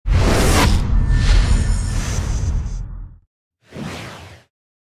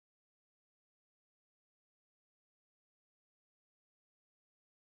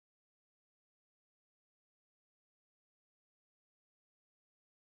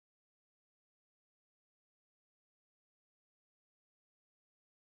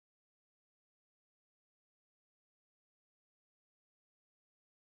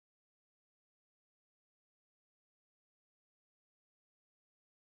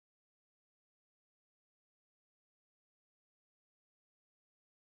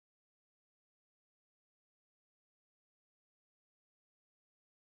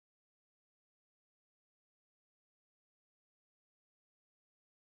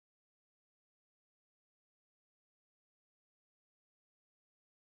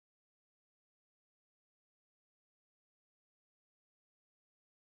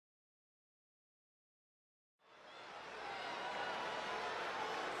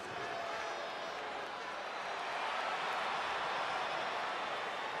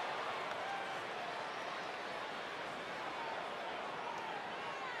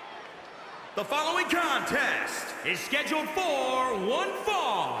The following contest is scheduled for one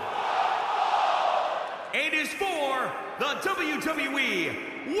fall. It is for the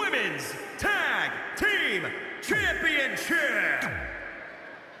WWE Women's Tag Team Championship.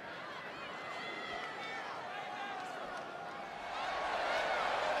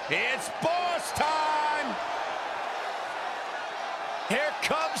 It's boss time! Here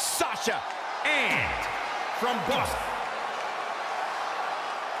comes Sasha. And from Boston,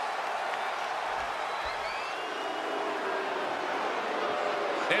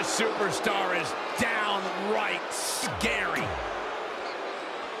 this superstar is downright scary.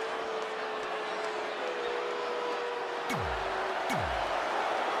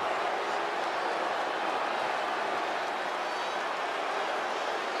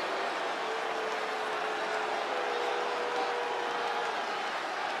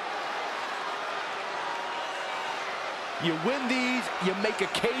 You win these, you make a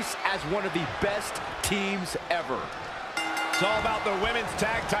case as one of the best teams ever. It's all about the women's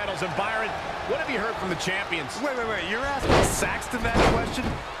tag titles. And Byron, what have you heard from the champions? Wait. You're asking Saxton that question?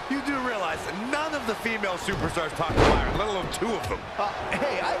 You do realize that none of the female superstars talk to Byron, let alone two of them.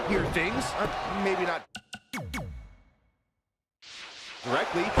 Hey, I hear things. Maybe not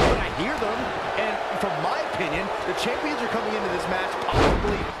directly, but I hear them. And from my opinion, the champions are coming into this match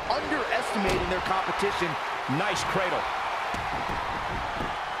possibly underestimating their competition. Nice cradle.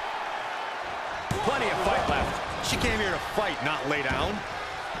 Plenty of fight left. She came here to fight, not lay down.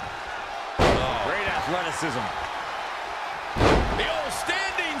 Great athleticism. The old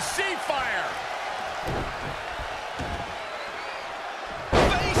standing sea fire.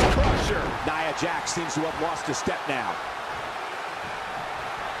 Face crusher. Nia Jax seems to have lost a step now.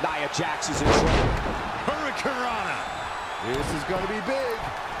 Nia Jax is in trouble. Hurricanrana. This is going to be big.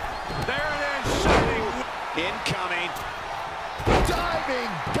 There it is, shining. Incoming.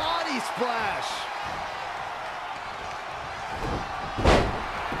 Diving body splash.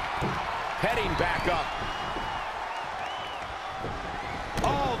 Heading back up.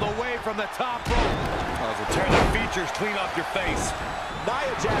 All the way from the top rope. Oh, so tear the features clean off your face.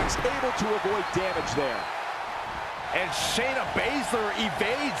 Nia Jax able to avoid damage there. And Shayna Baszler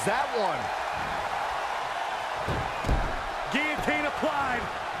evades that one. Guillotine applied.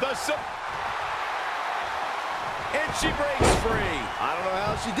 And she breaks free. I don't know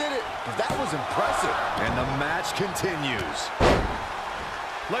how she did it, but that was impressive. And the match continues.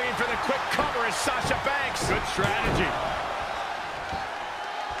 Looking for the quick cover is Sasha Banks. Good strategy.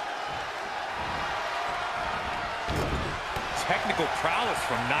 Technical prowess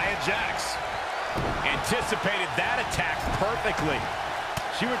from Nia Jax. Anticipated that attack perfectly.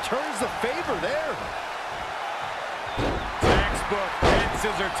 She returns the favor there. Textbook head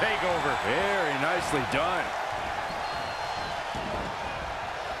scissor takeover. Very nicely done.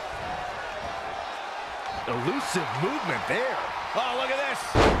 Elusive movement there. Oh, look at this.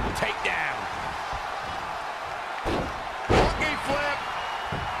 Takedown. Monkey flip.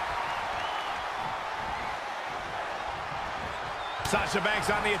 Sasha Banks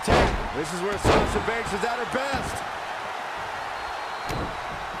on the attack. This is where Sasha Banks is at her best.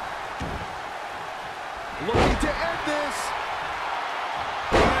 Looking to end this.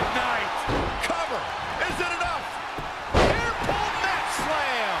 Good night. Cover. Is it enough? Air pull mat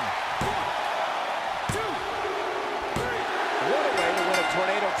slam. 1, 2, 3. What a way to win a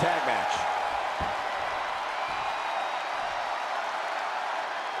tornado tag match.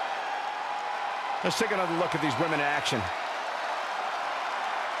 Let's take another look at these women in action.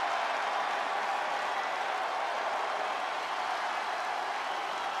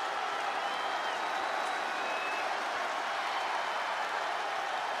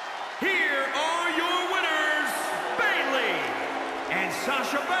 here are your winners, Bayley and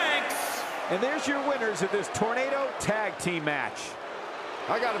Sasha Banks. And there's your winners of this tornado tag team match.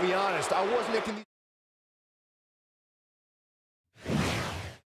 I gotta be honest, I wasn't making these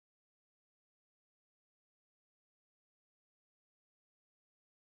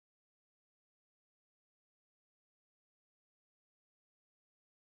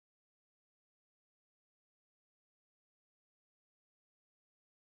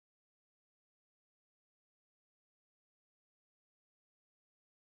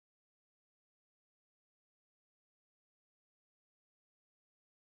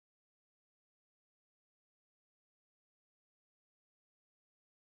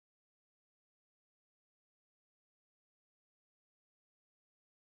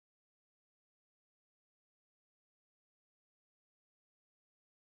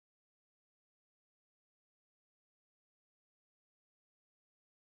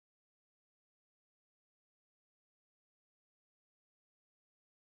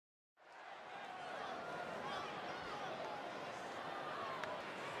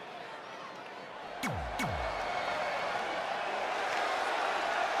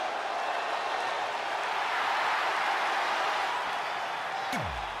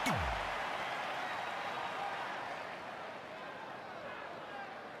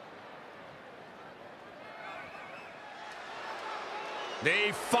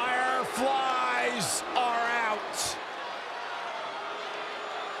The Fireflies are out.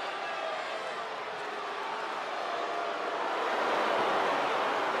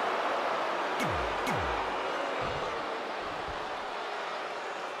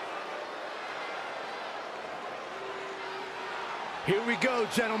 Here we go,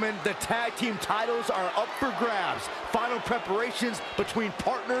 gentlemen. The tag team titles are up for grabs. Final preparations between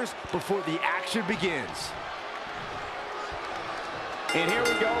partners before the action begins. And here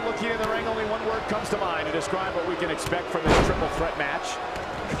we go, looking in the ring, only one word comes to mind to describe what we can expect from this triple threat match.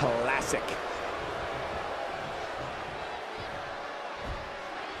 Classic.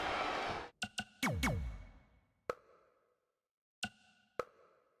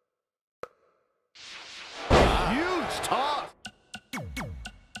 Huge toss.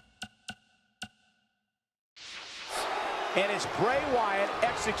 And it's Bray Wyatt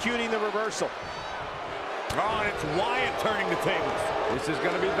executing the reversal. Oh, and it's Wyatt turning the tables. This is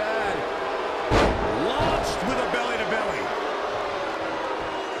going to be bad. Launched with a belly-to-belly.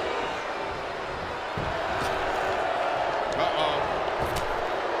 Uh-oh.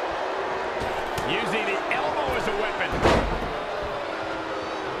 Using the elbow as a weapon.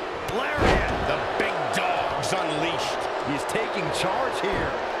 Lariat. The big dog's unleashed. He's taking charge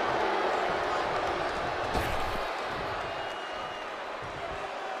here.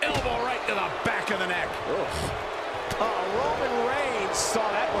 Elbow right to the back of the neck. Roman Reigns saw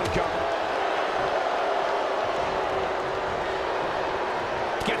that one coming.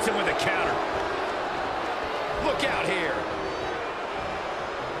 Gets him with a counter. Look out here.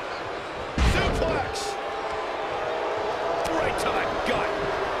 Suplex. Right to the gut.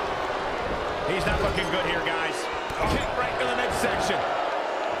 He's not looking good here, guys. Kick right to the midsection.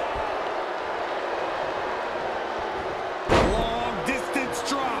 Long distance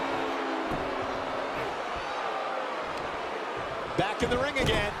drop. Back in the ring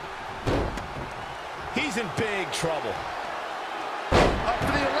again. He's in big trouble. Up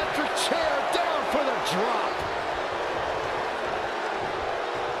for the electric chair, down for the drop.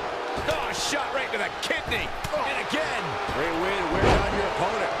 Oh, a shot right to the kidney. And again. Great way to wear down your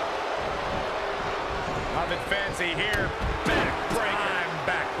opponent. Nothing fancy here. Backbreaker.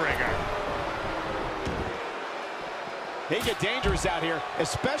 Backbreaker. They get dangerous out here,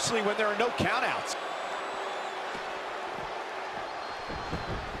 especially when there are no countouts.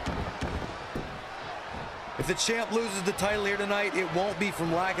 If the champ loses the title here tonight, it won't be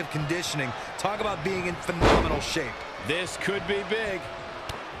from lack of conditioning. Talk about being in phenomenal shape. This could be big.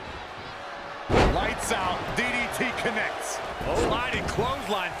 Lights out. DDT connects. Sliding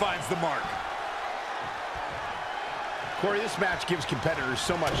clothesline finds the mark. Corey, this match gives competitors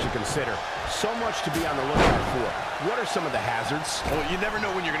so much to consider, so much to be on the lookout for. What are some of the hazards? Well, you never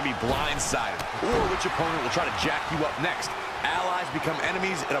know when you're going to be blindsided or which opponent will try to jack you up next. Allies become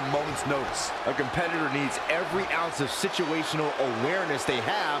enemies at a moment's notice. A competitor needs every ounce of situational awareness they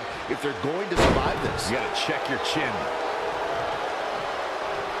have if they're going to survive this. You got to check your chin.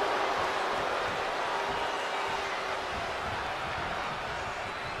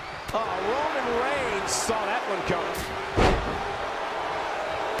 Roman Reigns saw that one coming.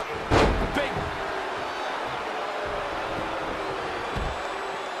 Big.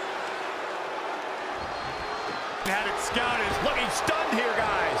 Had it scouted. Looking stunned here,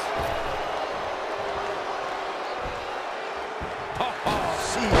 guys. Oh,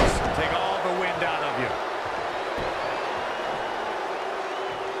 jeez. Take all the wind out of you.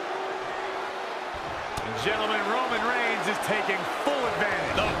 And gentlemen, Roman Reigns is taking full advantage.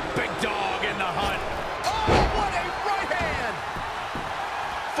 The big dog in the hunt. Oh, what a right hand!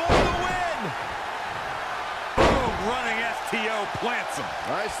 For the win. Boom, running STO plants him.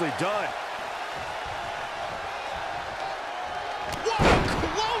 Nicely done. What a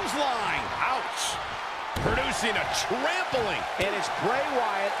clothesline. Ouch. Producing a trampling. And it's Bray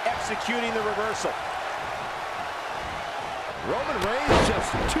Wyatt executing the reversal. Roman Reigns just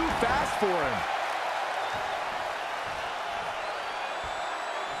too fast for him.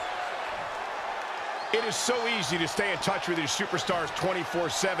 It is so easy to stay in touch with your superstars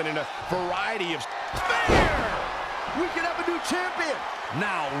 24/7 in a variety of... There! We can have a new champion.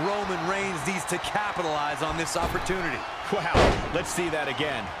 Now Roman Reigns needs to capitalize on this opportunity. Wow, let's see that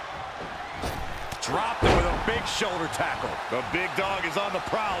again. Dropped him with a big shoulder tackle. The big dog is on the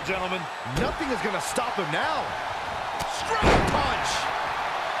prowl, gentlemen. Nothing is going to stop him now. Straight punch.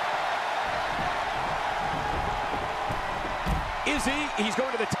 Is he? He's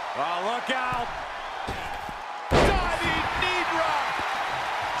going to the... Oh, look out. Diving knee drop.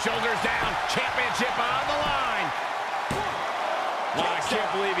 Shoulders down. Championship on the line. Wow, I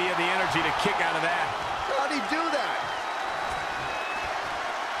can't believe he had the energy to kick out of that. How'd he do that?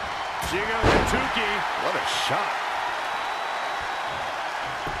 Tuki. What a shot.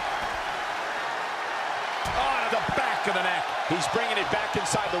 Oh, to the back of the neck. He's bringing it back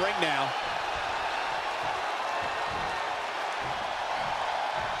inside the ring now.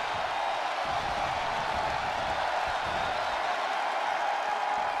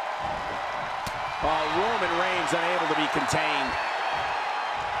 Roman Reigns unable to be contained.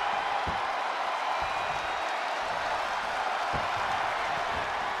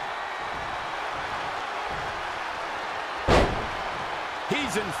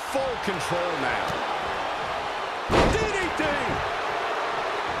 He's in full control now. DDT!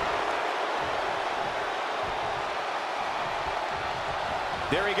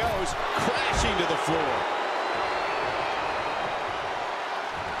 There he goes, crashing to the floor.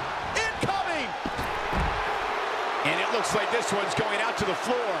 Incoming! And it looks like this one's going out to the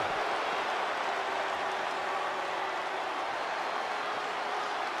floor.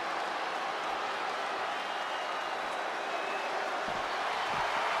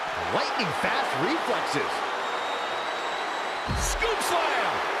 Lightning fast reflexes. Scoop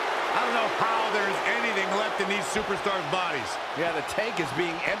slam! I don't know how there's anything left in these superstars' bodies. Yeah, the tank is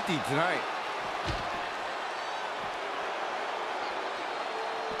being emptied tonight.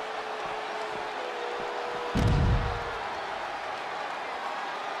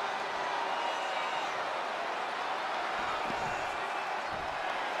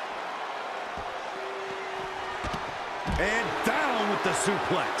 And down with the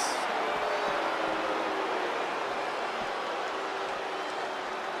suplex.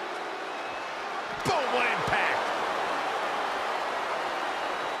 Boom, what impact!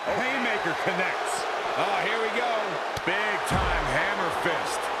 Haymaker connects. Oh, here we go. Big time hammer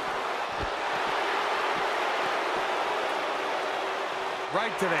fist.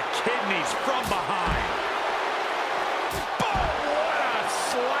 Right to the kidneys from behind. Boom, what a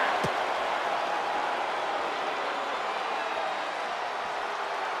slap!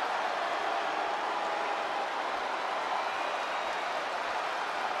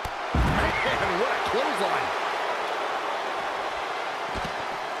 Man, what a clothesline.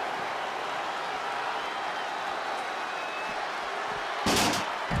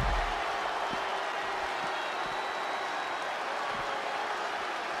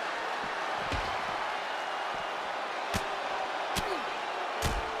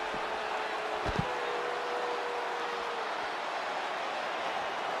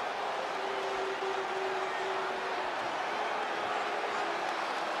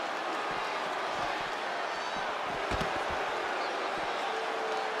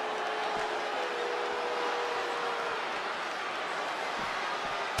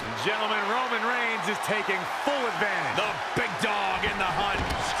 Gentlemen, Roman Reigns is taking full advantage. The big dog in the hunt.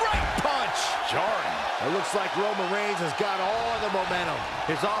 Straight punch. Jarring. It looks like Roman Reigns has got all of the momentum.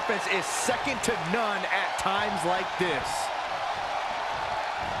 His offense is second to none at times like this.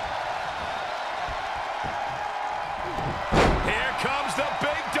 Here comes the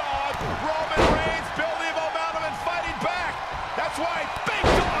big dog. Roman Reigns building momentum and fighting back. That's why big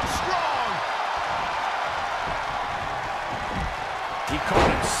dog strong. He caught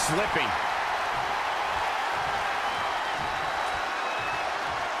him slipping.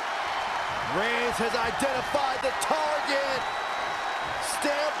 Reigns has identified the target.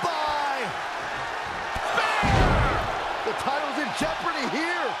 Stand by. The title's in jeopardy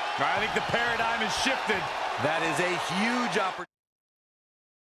here. I think the paradigm has shifted. That is a huge opportunity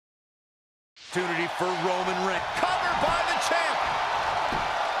for Roman Reigns. Covered by the champ.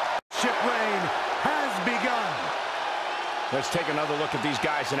 Ship reign has begun. Let's take another look at these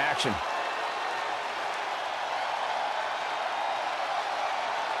guys in action.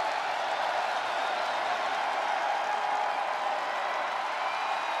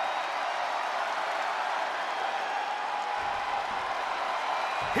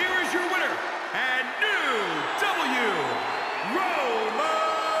 Here is your winner and new Roman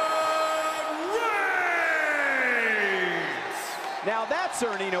Reigns! Now that's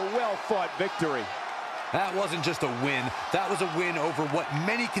earning a well-fought victory. That wasn't just a win. That was a win over what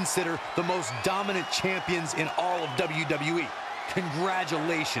many consider the most dominant champions in all of WWE.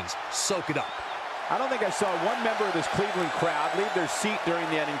 Congratulations. Soak it up. I don't think I saw one member of this Cleveland crowd leave their seat during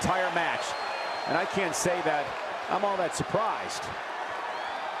that entire match. And I can't say that I'm all that surprised.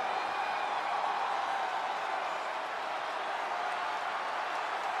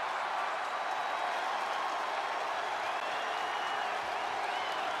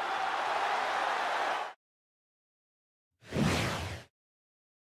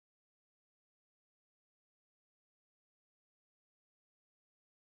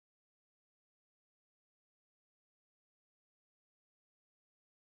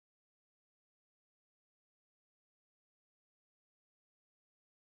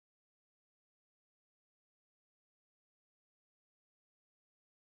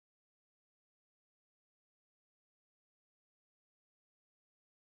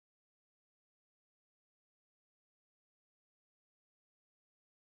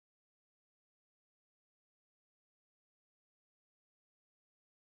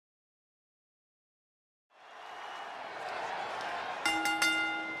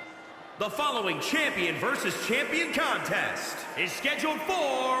 The following champion versus champion contest is scheduled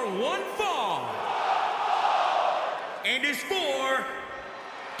for one fall and is for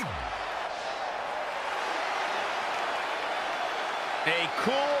a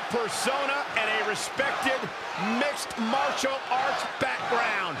cool persona and a respected mixed martial arts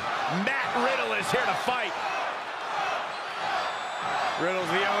background. Matt Riddle is here to fight. Riddle's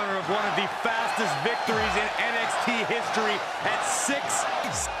the owner of one of the fastest victories in NXT history at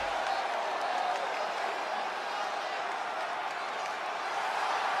 6.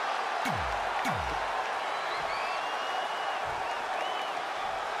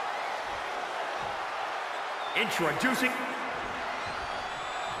 introducing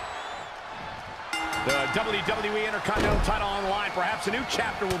the WWE Intercontinental title on the line. Perhaps a new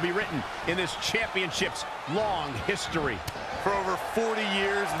chapter will be written in this championship's long history. For over 40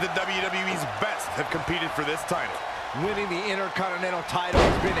 years, the WWE's best have competed for this title. Winning the Intercontinental title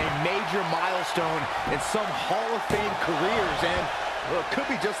has been a major milestone in some Hall of Fame careers, and well, it could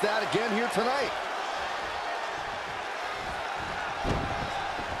be just that again here tonight.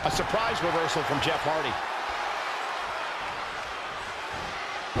 A surprise reversal from Jeff Hardy.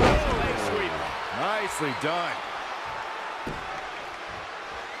 Nicely done.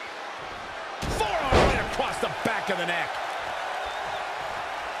 Forearm right across the back of the neck.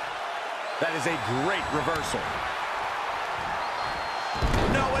 That is a great reversal.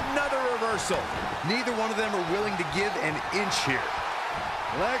 No, another reversal. Neither one of them are willing to give an inch here.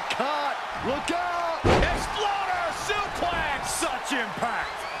 Leg caught. Look out. Exploder suplex. Such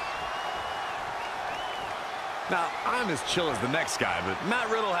impact. Now, I'm as chill as the next guy, but Matt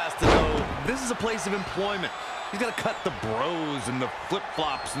Riddle has to know this is a place of employment. He's got to cut the bros and the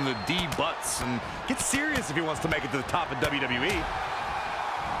flip-flops and the D-butts and get serious if he wants to make it to the top of WWE.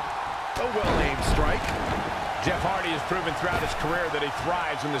 A well-aimed strike. Jeff Hardy has proven throughout his career that he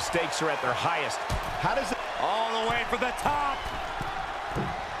thrives when the stakes are at their highest. How does it... All the way for the top.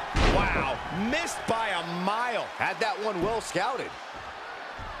 Wow, missed by a mile. Had that one well scouted.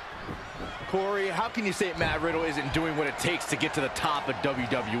 Corey, how can you say Matt Riddle isn't doing what it takes to get to the top of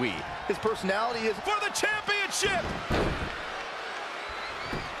WWE? His personality is For the championship!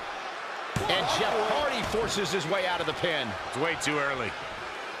 And Jeff Hardy forces his way out of the pin. It's way too early.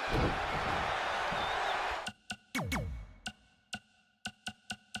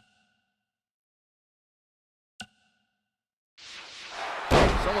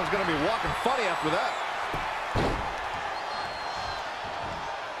 someone's going to be walking funny after that.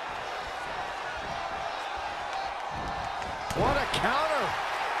 What a counter.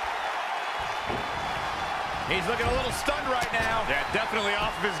 He's looking a little stunned right now. Yeah, definitely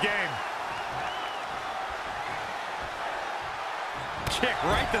off of his game. Kick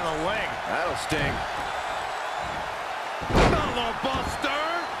right to the leg. That'll sting. Another buster.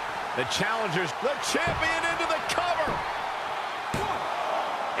 The challengers, the champion into the cover.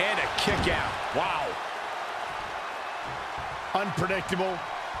 And a kick out. Wow. Unpredictable,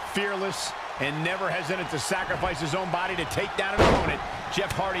 fearless, and never hesitant to sacrifice his own body to take down an opponent.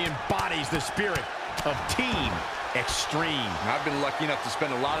 Jeff Hardy embodies the spirit of Team Extreme. I've been lucky enough to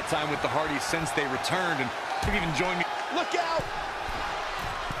spend a lot of time with the Hardys since they returned, and they've even joined me. Look out!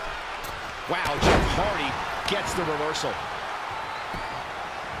 Wow, Jeff Hardy gets the reversal.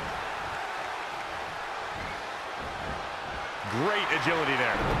 Great agility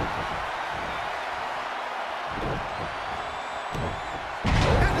there.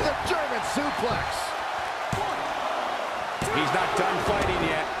 Into the German suplex. He's not done fighting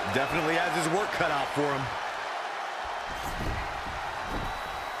yet. Definitely has his work cut out for him.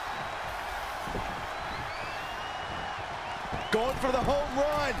 Going for the home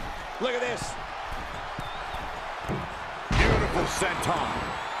run. Look at this. Beautiful senton.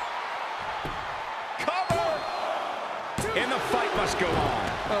 Cover! And the fight must go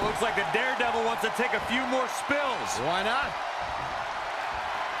on. Well, looks like the Daredevil wants to take a few more spills. Why not?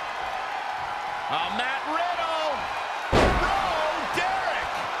 Matt Riddle! Derek!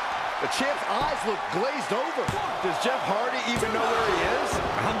 The champ's eyes look glazed over. Does Jeff Hardy even know where he is?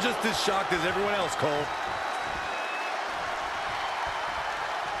 I'm just as shocked as everyone else, Cole.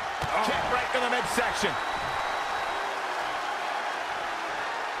 Kick right to the midsection.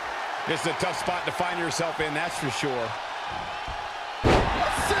 This is a tough spot to find yourself in, that's for sure.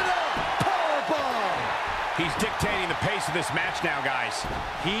 Sit-up powerbomb. He's dictating the pace of this match now, guys.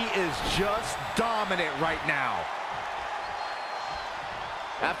 He is just dominant right now.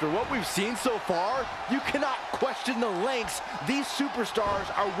 After what we've seen so far, you cannot question the lengths these superstars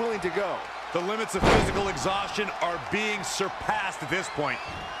are willing to go. The limits of physical exhaustion are being surpassed at this point.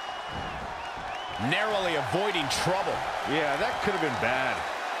 Narrowly avoiding trouble. Yeah, that could have been bad.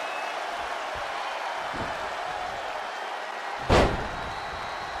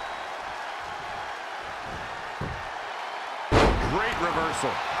 reversal.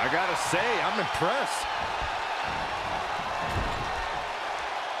 I gotta say, I'm impressed.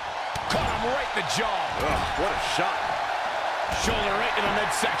 Caught him right in the jaw. Ugh, what a shot. Shoulder right in the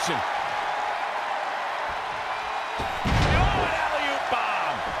midsection. Oh, an alley-oop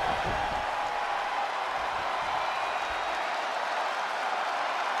bomb.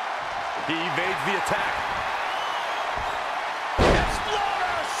 He evades the attack.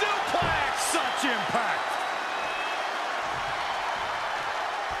 Exploder suplex. Such impact.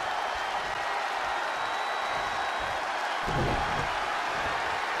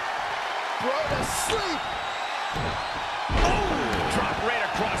 Bro to sleep. Oh, drop right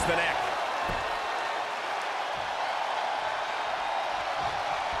across the neck.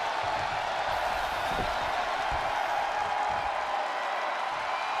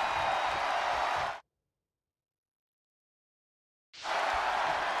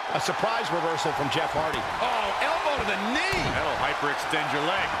 A surprise reversal from Jeff Hardy. Oh, elbow to the knee. That'll hyperextend your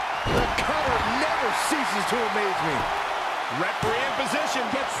leg. The cover never ceases to amaze me. Referee in position.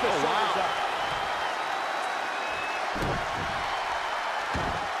 Gets the shoulders up.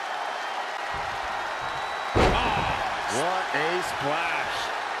 Oh, What a splash.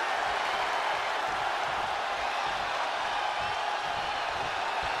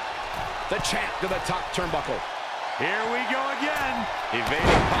 the champ to the top turnbuckle. Here we go again.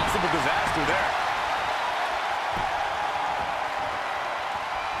 Evading possible disaster there.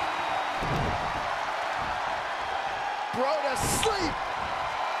 Bro to sleep.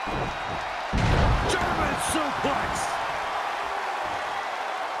 German suplex.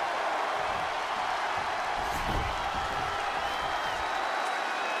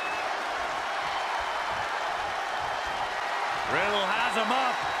 Riddle has him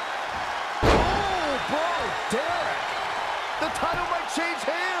up. Oh, bro, Derek. The title might change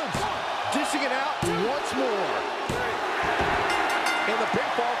hands. Dishing it out once more. And the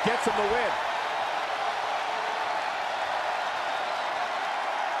pinfall gets him the win.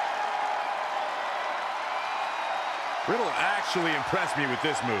 Riddle actually impressed me with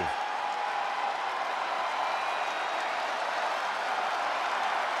this move.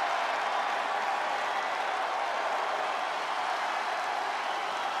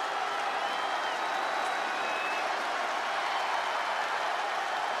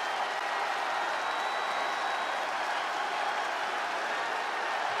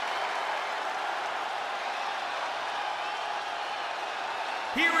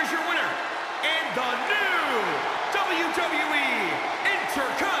 Here is your winner, and the new WWE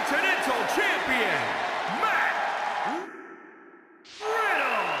Intercontinental Champion, Matt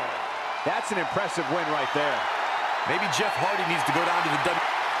Riddle. That's an impressive win right there. Maybe Jeff Hardy needs to go down to the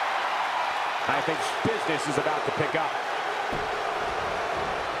WWE. I think business is about to pick up.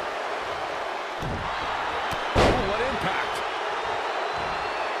 Oh, what impact.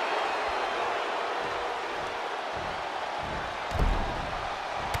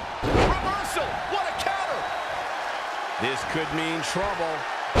 Reversal. What a counter. This could mean trouble.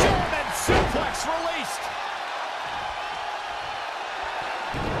 German suplex released.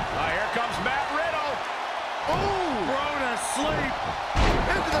 Here comes Matt Riddle. Ooh, Thrown asleep.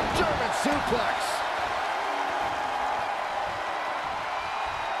 into the German suplex.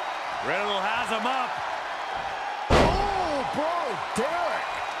 Riddle has him up. Oh, bro, Derek.